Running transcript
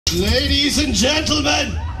Ladies and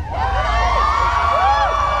gentlemen,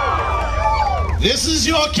 this is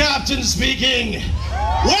your captain speaking.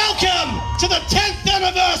 Welcome to the 10th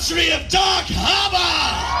anniversary of Dark Harbor!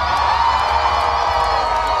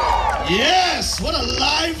 Yes, what a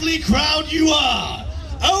lively crowd you are.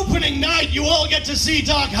 Opening night, you all get to see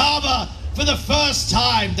Dark Harbor for the first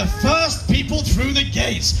time. The first people through the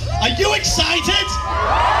gates. Are you excited?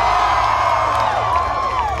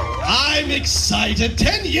 I'm excited.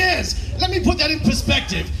 10 years. Let me put that in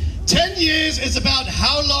perspective. 10 years is about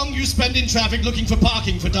how long you spend in traffic looking for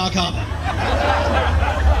parking for Dark Harbor.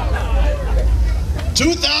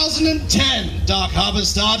 2010, Dark Harbor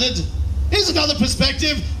started. Here's another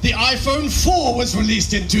perspective. The iPhone 4 was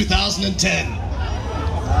released in 2010.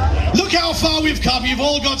 Look how far we've come. You've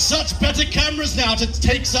all got such better cameras now to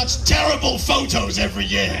take such terrible photos every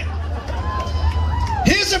year.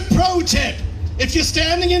 Here's a pro tip. If you're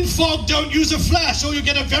standing in fog, don't use a flash or you'll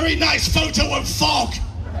get a very nice photo of fog.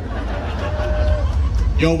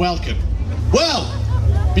 You're welcome. Well,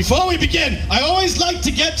 before we begin, I always like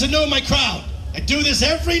to get to know my crowd. I do this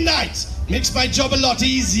every night. Makes my job a lot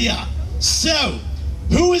easier. So,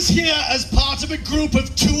 who is here as part of a group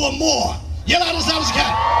of 2 or more? Yell out as loud as you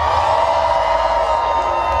can.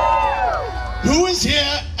 Who is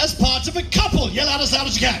here as part of a couple? Yell out as loud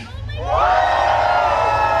as you can.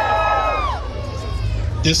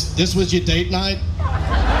 This was your date night?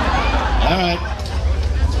 All right.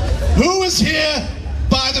 Who is here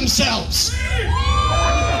by themselves?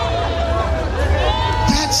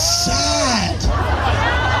 That's sad.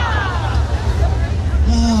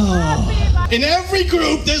 Oh. In every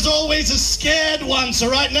group, there's always a scared one. So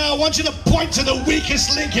right now, I want you to point to the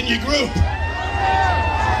weakest link in your group.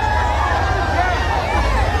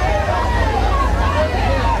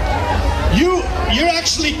 You're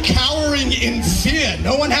actually cowering in fear.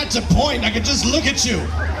 No one had to point. I could just look at you.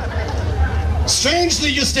 Strangely,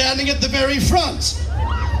 you're standing at the very front.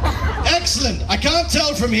 Excellent. I can't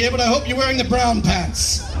tell from here, but I hope you're wearing the brown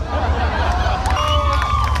pants.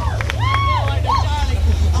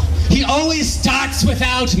 He always starts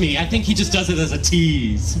without me. I think he just does it as a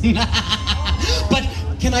tease. But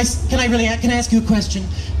can I ask you a question?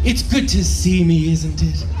 It's good to see me, isn't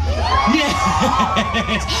it? Yes,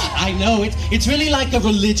 I know it. It's really like a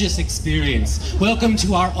religious experience. Welcome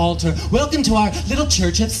to our altar. Welcome to our little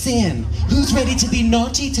church of sin. Who's ready to be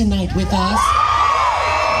naughty tonight with us?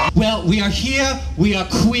 Well, we are here. We are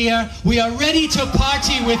queer. We are ready to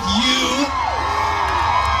party with you.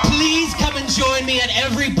 Please come and join me at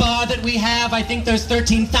every bar that we have. I think there's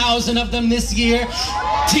 13,000 of them this year.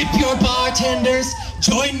 Tip your bartenders.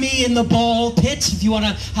 Join me in the ball pit if you want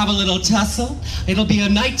to have a little tussle. It'll be a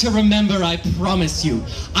night to remember, I promise you.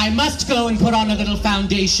 I must go and put on a little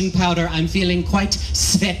foundation powder. I'm feeling quite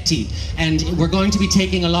sweaty. And we're going to be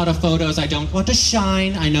taking a lot of photos. I don't want to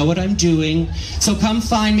shine. I know what I'm doing. So come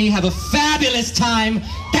find me. Have a fabulous time.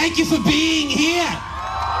 Thank you for being here.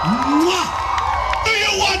 Mwah! Do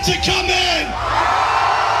you want to come in?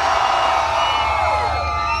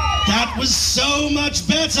 That was so much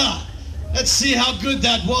better. Let's see how good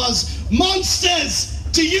that was. Monsters,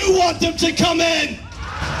 do you want them to come in?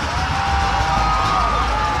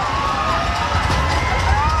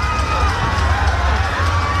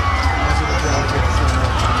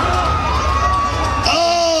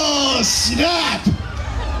 Oh, snap!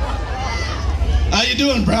 How you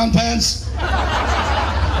doing, brown pants?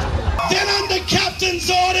 Then under captain's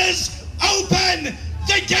orders, open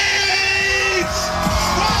the gates!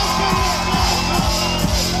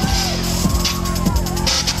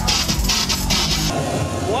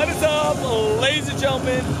 What is up, ladies and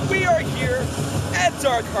gentlemen? We are here at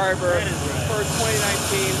Dark Harbor for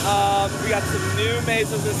 2019. We got some new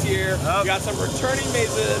mazes this year. We got some returning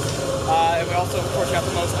mazes. And we also, of course, got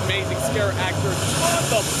the most amazing scare actors on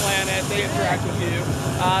the planet. They interact with you.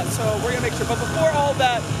 So we're going to make sure. But before all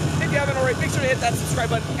that, if you haven't already, make sure to hit that subscribe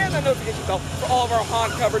button and the notification bell for all of our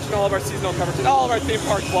haunt coverage and all of our seasonal coverage and all of our theme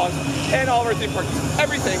park vlogs and all of our theme parks.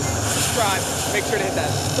 Everything. Subscribe. Make sure to hit that.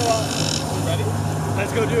 So, ready?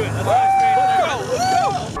 Let's go do it. Let's go. Let's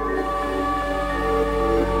go.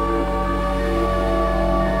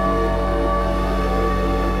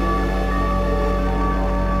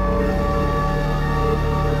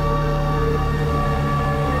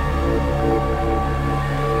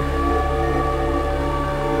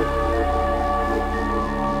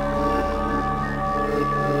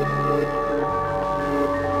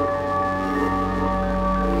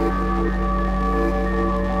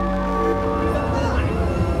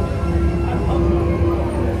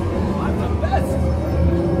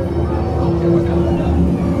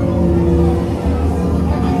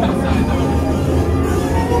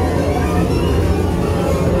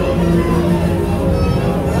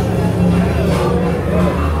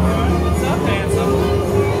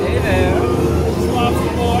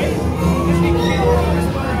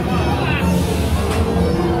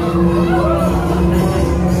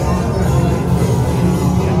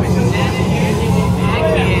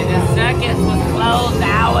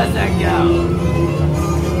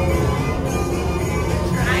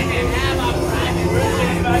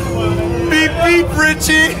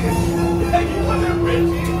 Richie.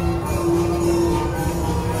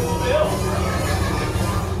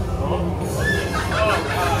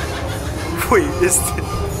 Wait, is this...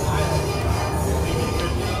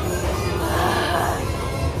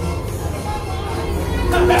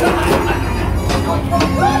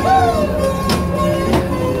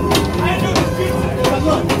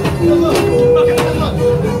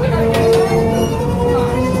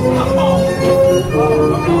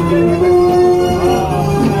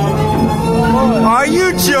 Are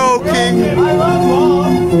you joking? I love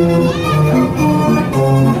mom.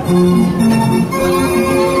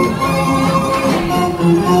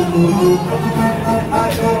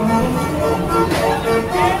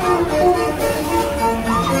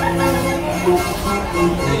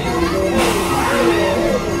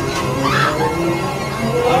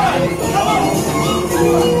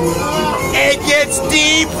 It gets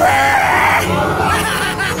deeper!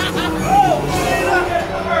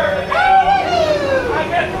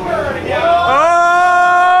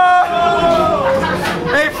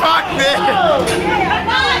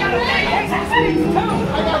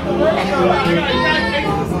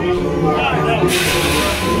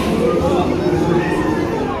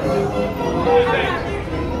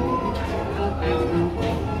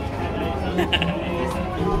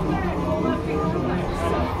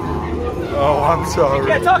 Oh, I'm sorry. She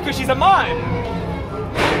can't talk because she's a mime.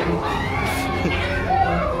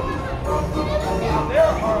 There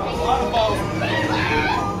are a lot of balls.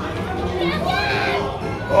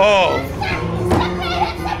 Oh.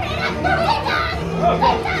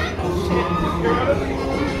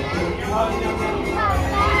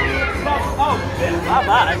 Not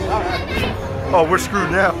bad. Oh, we're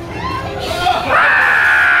screwed now.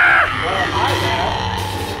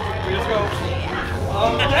 We just go.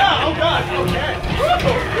 Yeah, oh god, okay.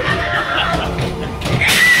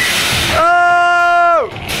 Oh!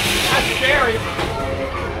 That's scary.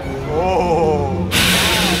 Oh.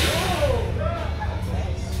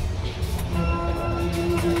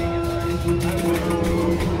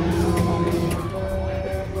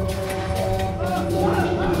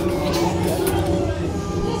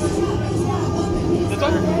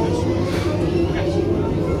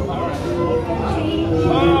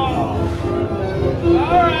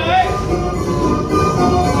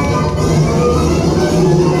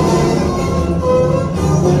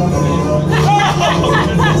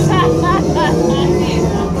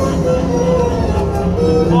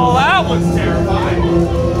 Well, that was terrifying.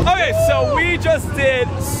 Okay, so we just did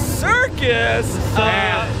circus.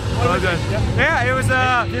 Yeah, it was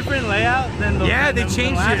a different layout than the. Yeah, they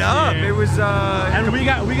changed it up. It was and we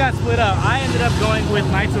got split up. I ended up going with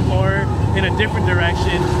Nights of Horror in a different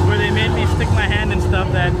direction, where they made me stick my hand and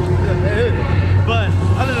stuff that. But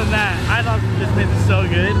other than that, I thought this place is so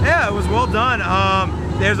good. Yeah, it was well done.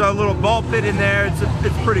 There's a little ball pit in there.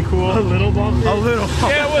 It's pretty cool. A little ball pit? A little.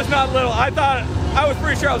 Yeah, it was not little. I was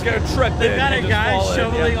pretty sure I was gonna trip. They've got a guy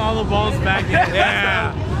shoveling all the balls back in.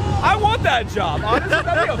 Yeah. I want that job. Honestly,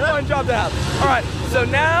 that'd be a fun job to have. All right, so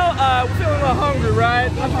now we're feeling a little hungry,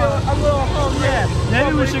 right? I'm a little hungry. Yeah,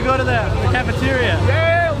 maybe we should go to the cafeteria.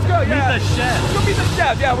 Yeah, let's go. Meet the chef. Let's go meet the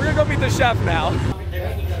chef. Yeah, we're gonna go meet the chef now.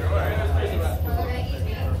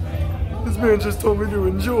 This man just told me to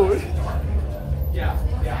enjoy. Yeah.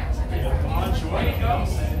 We're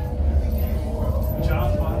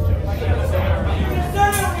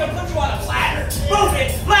gonna put you on a platter. Move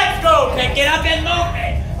it. Let's go. Pick it up and move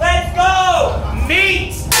it. Let's go.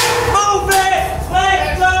 Meat. Move it.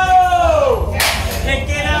 Let's go. Pick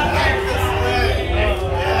it up and move it.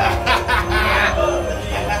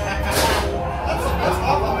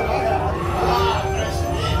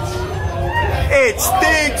 It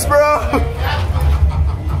stinks, bro.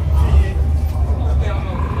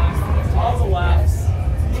 All the laughs.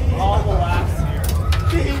 All the laughs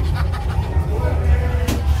here.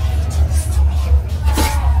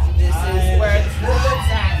 This is where the food's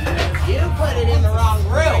at. You put it in the wrong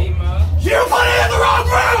room.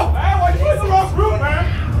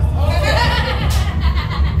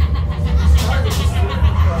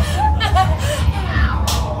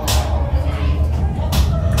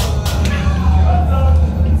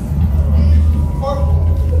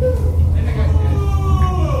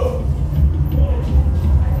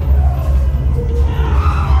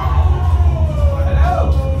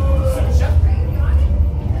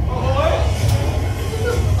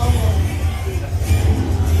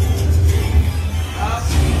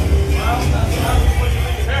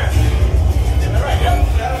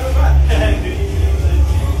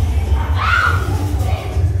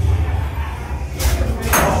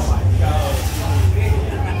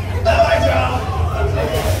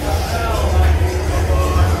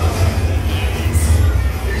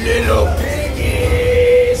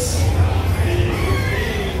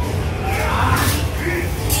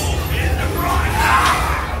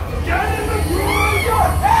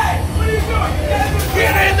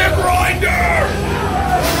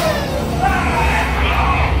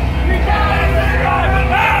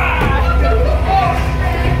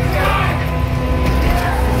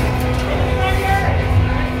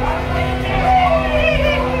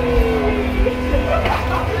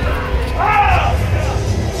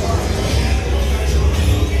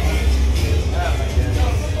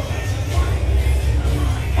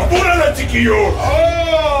 Silenzio!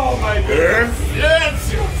 Oh my goodness!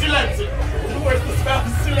 Silenzio! Silenzio! Where's the spell?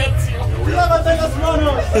 Silenzio! Lávate las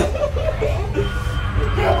manos!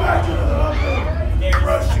 Get back to the oven!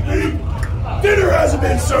 Rushing me! Dinner hasn't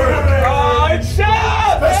been served! Oh, it's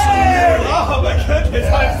chef! Especially you! Oh my goodness,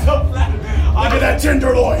 I'm so glad! Look at that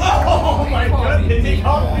tenderloin! Oh my goodness, he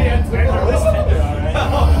called me a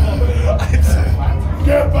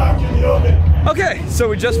Get back in the oven! Okay, so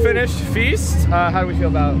we just finished Feast. How do we feel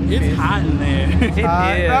about Feast? It's hot in there. It is.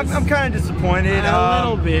 I'm kind of disappointed. A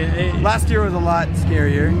little bit. Last year was a lot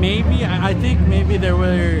scarier. Maybe I think maybe there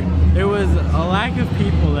was a lack of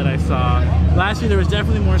people that I saw. Last year there was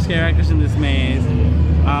definitely more scare actors in this maze.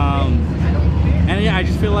 And yeah, I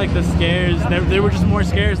just feel like the scares there were just more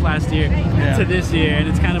scares last year to this year, and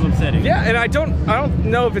it's kind of upsetting. Yeah, and I don't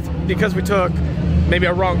know if it's because we took maybe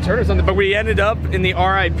a wrong turn or something, but we ended up in the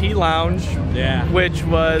RIP lounge. Yeah. Which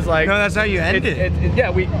was like No, that's how you end it.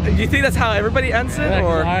 Yeah, do you think that's how everybody ends it, Yeah,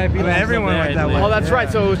 or everyone went that way. Oh, that's right.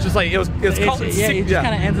 So it was just like it was called. It just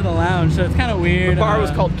kind of ends in the lounge, so it's kind of weird. The bar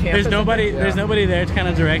was called Camp. There's nobody there to kind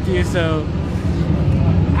of direct you, so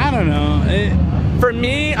I don't know. For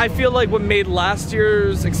me, I feel like what made last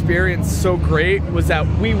year's experience so great was that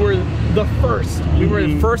we were the first. We were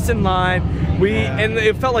first in line. And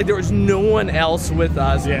it felt like there was no one else with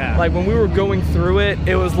us. Yeah. Like when we were going through it,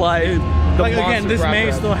 it was like again, this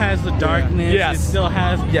maze still has the darkness. Yes. It still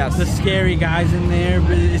has the scary guys in there,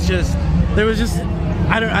 but it's just there was just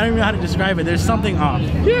I don't even know how to describe it. There's something off.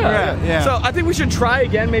 Yeah. So I think we should try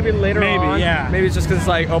again maybe later on. Yeah. Maybe it's just because it's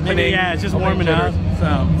like opening. Maybe, yeah, it's just warming up.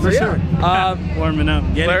 So for sure. Warming up.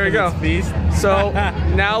 There we go. Feast. So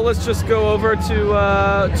now let's just go over to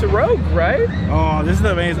Rogue, right? Oh, this is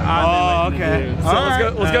the maze. Okay. So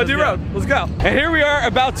let's go do Rogue. Let's go. And here we are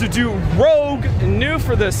about to do Rogue, new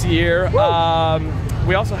for this year.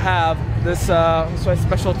 We also have this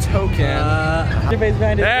special token.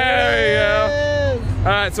 There you go. All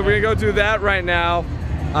right, so we're gonna go do that right now.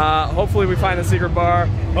 Hopefully we find a secret bar.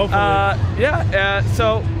 Hopefully.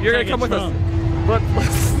 So you're gonna come with us.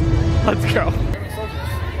 Let's go.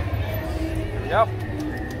 Yep.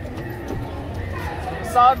 The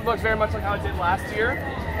facade looks very much like how it did last year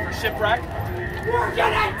for Shipwreck. We're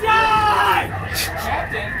gonna die!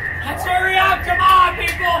 Captain, let's hurry up! Come on,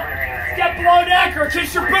 people! Step below deck or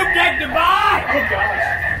kiss your poop deck goodbye! Oh gosh.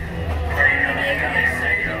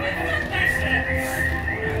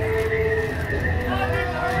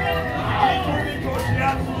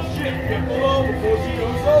 Get below before she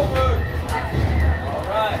goes over.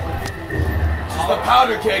 Alright. This is the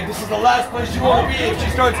powder keg. This is the last place you want to be if she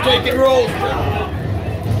starts taking rolls.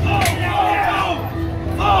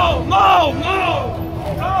 No!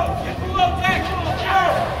 Get below deck!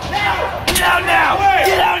 Get out now!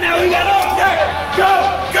 Get out now! We got off deck! Go!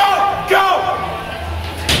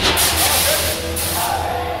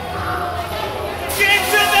 Get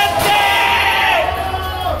to the deck!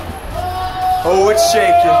 Oh, it's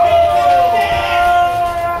shaking.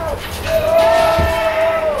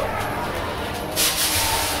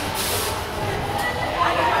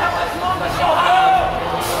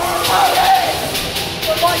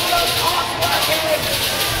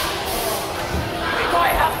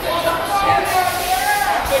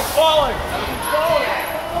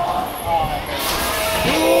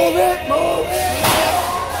 Move it!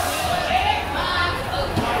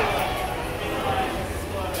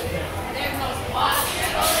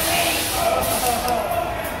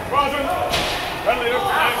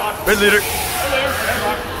 Red leader.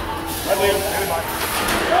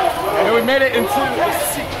 And we made it into a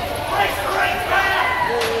secret.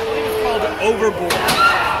 It's called Overboard.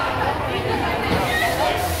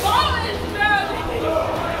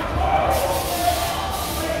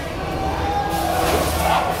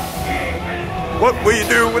 What will you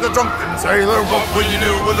do with a drunken sailor? What will you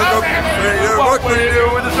do with a drunken sailor? What will you do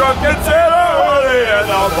with a drunken sailor? Early in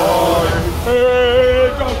the morning. Hey,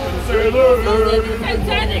 drunken sailor.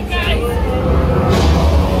 Titanic, guys!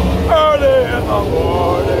 Early in the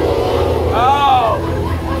morning. Oh,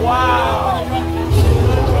 wow.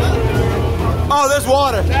 Oh, there's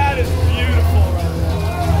water. That is beautiful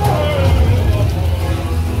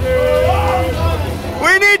right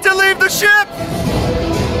We need to leave the ship.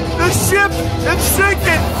 The ship is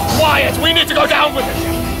sinking. Quiet, we need to go down with it.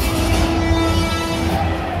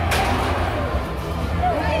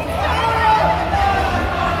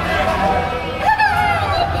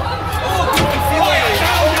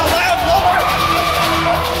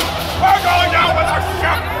 We're going down with our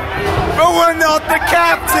ship! But we're not the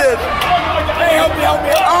captain. Hey, help me!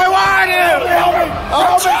 I want him. Help me!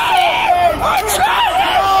 I'm trying.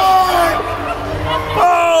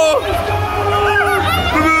 Oh.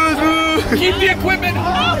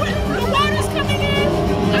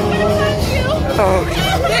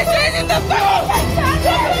 in the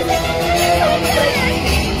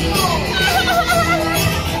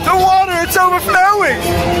The water, it's overflowing!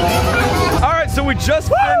 Alright, so we just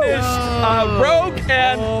finished Rogue,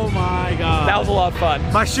 and Oh my god. that was a lot of fun.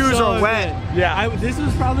 My shoes So are wet. good. Yeah. This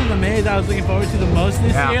was probably the maze I was looking forward to the most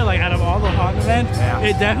this Yeah. year. Like out of all the haunted events,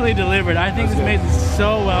 it definitely delivered. I think this maze is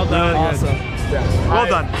so well done. Awesome. Well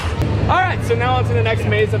done. Alright, so now on to the next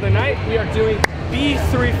maze of the night. We are doing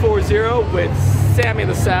B340 with Sammy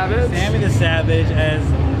the Savage. Sammy the Savage, as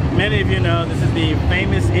many of you know, this is the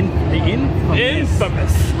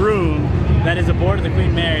infamous room that is aboard of the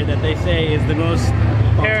Queen Mary that they say is the most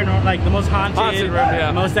paranormal, like the most haunted room,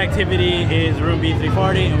 yeah. most activity is room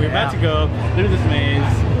B340, and we're about to go through this maze.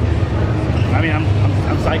 I mean,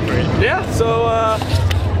 I'm psyched for it. Yeah, so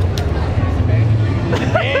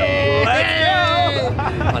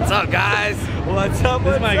What's up, guys? what's up?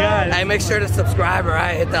 This is my guy. Hey, make sure to subscribe, all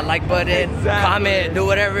right? Hit that like button, comment, do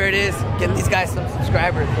whatever it is. Get these guys some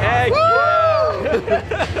subscribers. Heck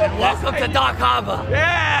yeah! Welcome to Doc Hava.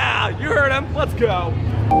 Yeah! You heard him. Let's go.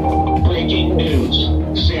 Breaking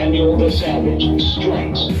news. Samuel the Savage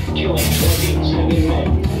strikes, killing 27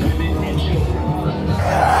 men, women, and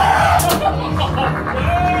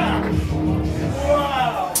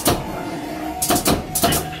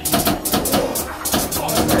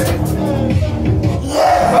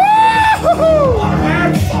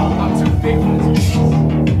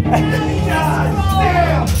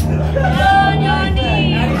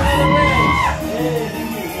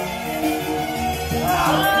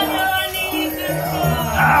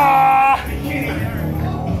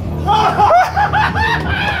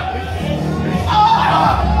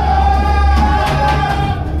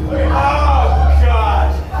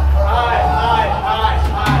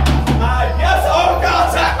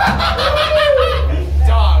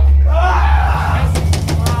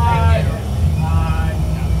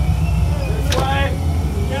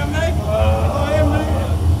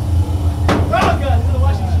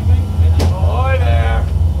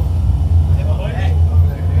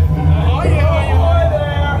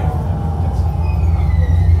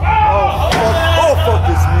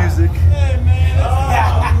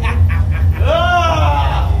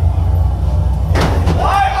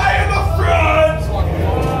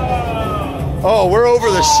Oh, we're over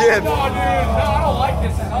the ship. No, dude, no, I don't like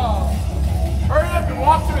this at all. Hurry up and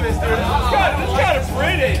walk through this, dude. This kind of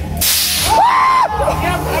pretty.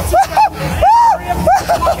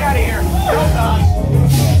 Fuck out of here.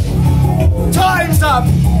 Time's up.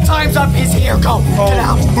 Time's up. He's here. Go. Get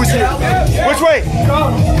out. Who's here? Which way?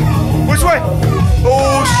 Which way?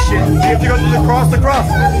 Oh shit. We have to go through the cross,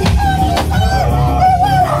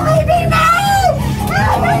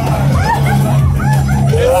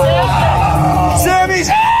 Sammy's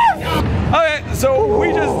Okay, so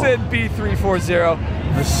we just did B340.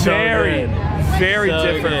 Very So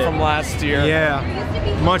different good. from last year. Yeah,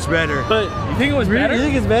 much better. But you think it was better? You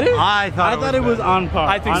think it's better? I thought it was on par.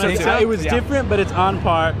 I think so, Honestly, too. It was Yeah. different, but it's on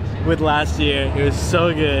par with last year. It was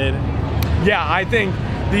so good. Yeah, I think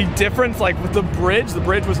the difference, like with the bridge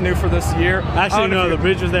was new for this year. Actually, no, the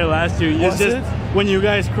bridge was there last year. It's Was just it? when you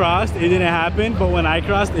guys crossed, it didn't happen, but when I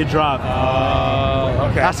crossed, it dropped.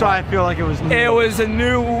 Okay. That's why I feel like it was new. It was a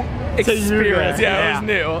new you experience. guys, Yeah, it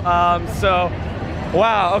was new. So,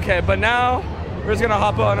 wow. Okay, but now we're just gonna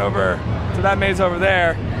hop on over to that maze over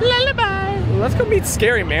there. Lullaby. Let's go meet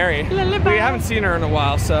Scary Mary. Lullaby. We haven't seen her in a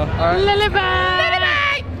while, so. All right. Lullaby.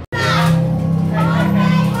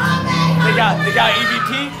 They got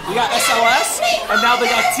EVP, they got SLS, and now they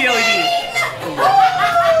got TLEV.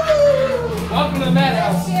 Welcome to the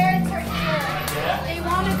madhouse. Parents are here. They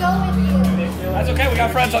want to go with you. That's okay. We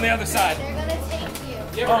got friends on the other side. They're gonna take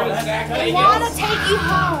you. Give her a snack. They want to take you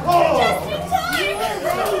home. Just in time. You are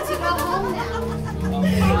ready to go home now.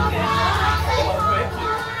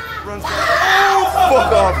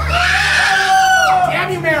 Fuck off.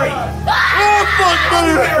 Damn you, Mary! Oh fuck,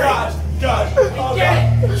 Mary. God.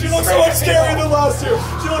 She looks so much scarier than last year.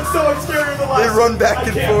 She looks so much scarier than last They year. run back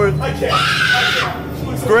and forth. I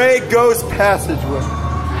can't. Grey Ghost Passageway.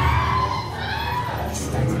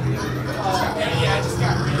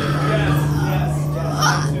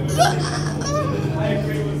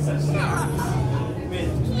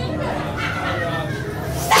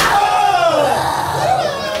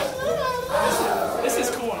 This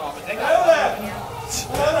is cool and all, but they got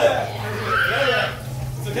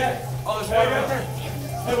It's okay. Oh, there's water right there.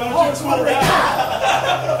 Hey, why don't you just water right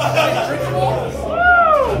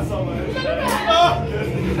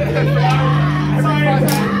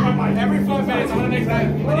Every 5 minutes, I'm gonna make that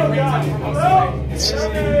video retouch for most of the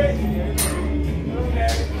day.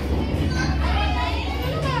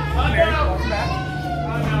 Hi, Mary. Welcome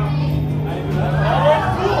back.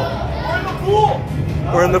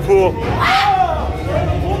 We're in the pool. We're in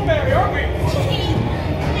the pool, Mary, aren't we?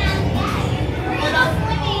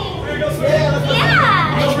 We're gonna go swimming.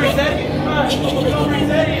 Yeah. Go for Zeddy. Go for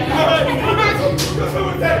Zeddy. Go swim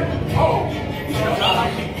with Zeddy. Oh.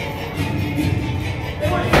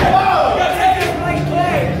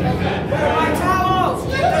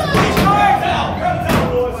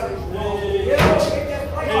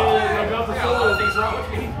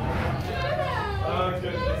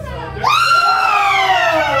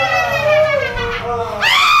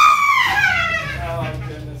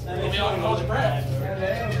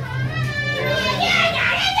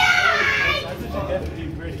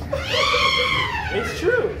 It's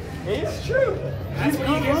true. It's true. That's what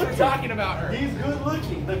you guys are talking about her. He's good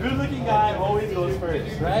looking. The good looking guy always goes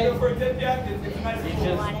first, right? Go for a dip, yeah. It's a nice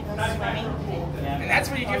pool. And that's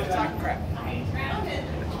what you get for talking crap.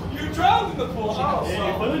 You drowned in the pool. Oh, Yeah,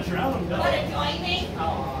 you put a drown. Want to join me?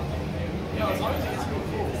 Yo, as long as you get to go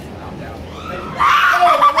pool, I'm down.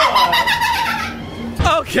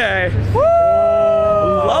 Okay.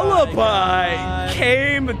 Lullaby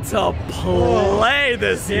came to play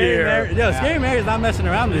this year. Yo, Scary Mary's not messing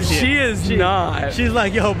around this year. She is not. She's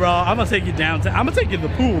like, yo, bro, I'm gonna take you down. I'm gonna take you to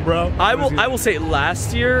the pool, bro. I will say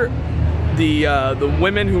last year, the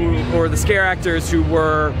women or the scare actors who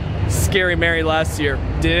were Scary Mary last year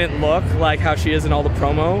didn't look like how she is in all the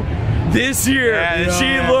promo. This year,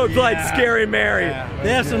 she looked like Scary Mary. Yeah.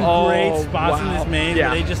 They have some great spots in this maze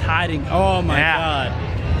where they just hiding. Oh my god.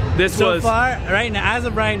 This so was far, right now, as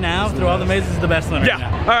of right now, through all the mazes, is the best one right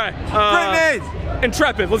now. All right. Great maze.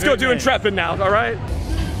 Intrepid. Let's go do Intrepid now. All right.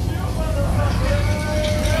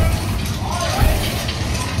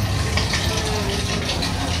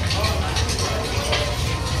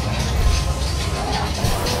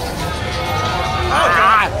 Oh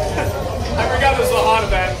God! I forgot this was a hot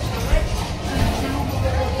event.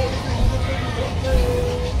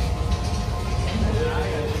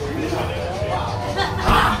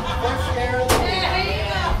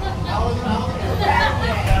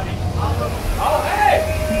 Oh, hey!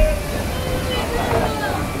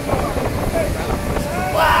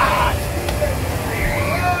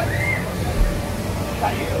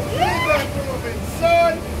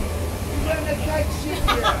 Son, you run the tight ship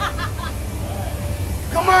here.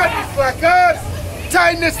 Come on, you slackers!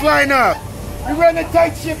 Tighten this line up. We run a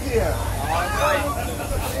tight ship here.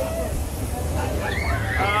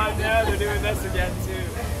 Oh, no, they're doing this again, too.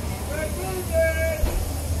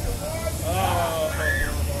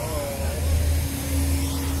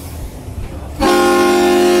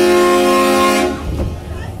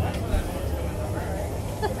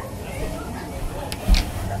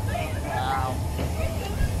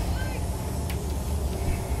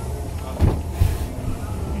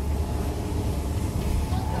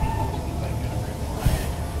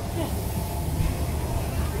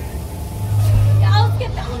 Yeah, I'll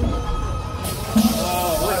skip that one.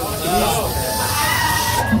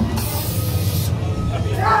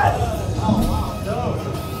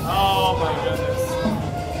 Oh my goodness.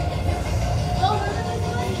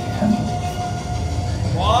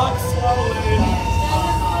 Walk slowly.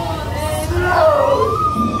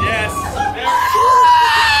 Yes.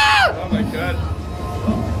 Oh my god.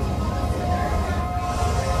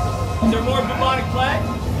 Is there more bubonic plague?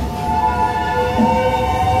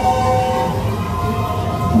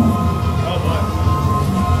 Oh boy.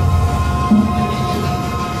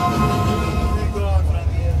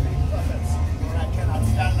 I cannot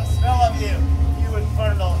stand the smell of you, you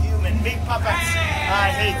infernal human meat puppets. I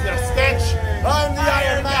hate your stench. I'm the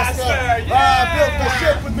Iron Master. I built the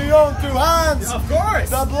ship with my own two hands. Of course.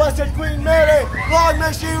 The Blessed Queen Mary. Long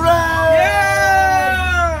may she reign. Yeah!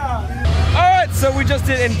 Alright, so we just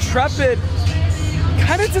did Intrepid.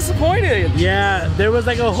 Kind of disappointed. Yeah, there was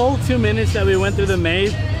like a whole 2 minutes that we went through the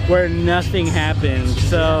maze where nothing happened.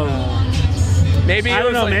 So maybe I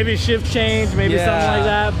don't know, like, maybe shift change, maybe something like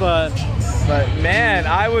that, but man,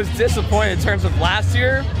 I was disappointed in terms of last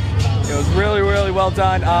year. It was really, really well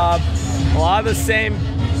done. A lot of the same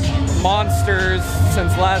monsters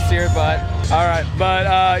since last year, but all right.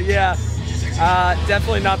 But yeah,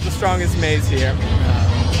 definitely not the strongest maze here.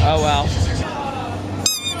 Oh well.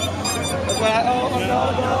 Oh no,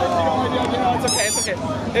 it's okay, it's okay.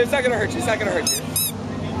 It's not gonna hurt you. It's not gonna hurt you.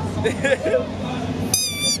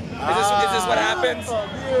 Is this what happens?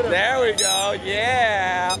 There we go.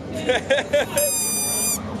 Yeah.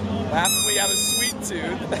 What happens when you have a sweet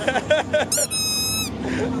tooth?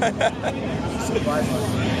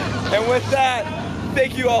 And with that,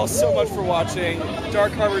 thank you all so much for watching.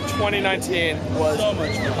 Dark Harbor 2019 was so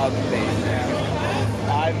much amazing.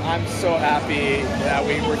 I'm so happy that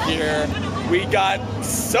we were here. We got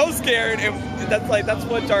so scared, and that's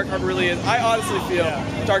what Dark Harbor really is. I honestly feel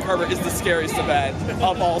Dark Harbor is the scariest event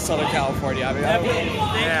of all Southern California. I mean,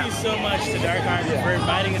 thank you so much to Dark Harbor for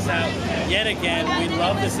inviting us out yet again. We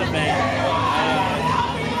love this event.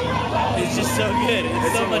 It's just so good.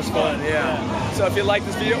 It's so much fun. Yeah. So if you like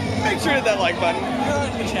this video, make sure to hit that like button.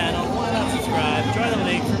 Like the channel. Why not subscribe? Join the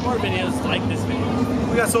link for more videos like this video.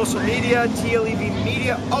 We got social media, TLEV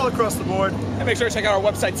Media, all across the board. And make sure to check out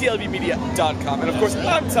our website, TLEVmedia.com. And of course,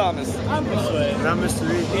 I'm Thomas. I'm Josué. And I'm Mr.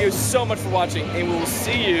 Reed. Thank you so much for watching, and we will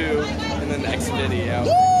see you in the next video.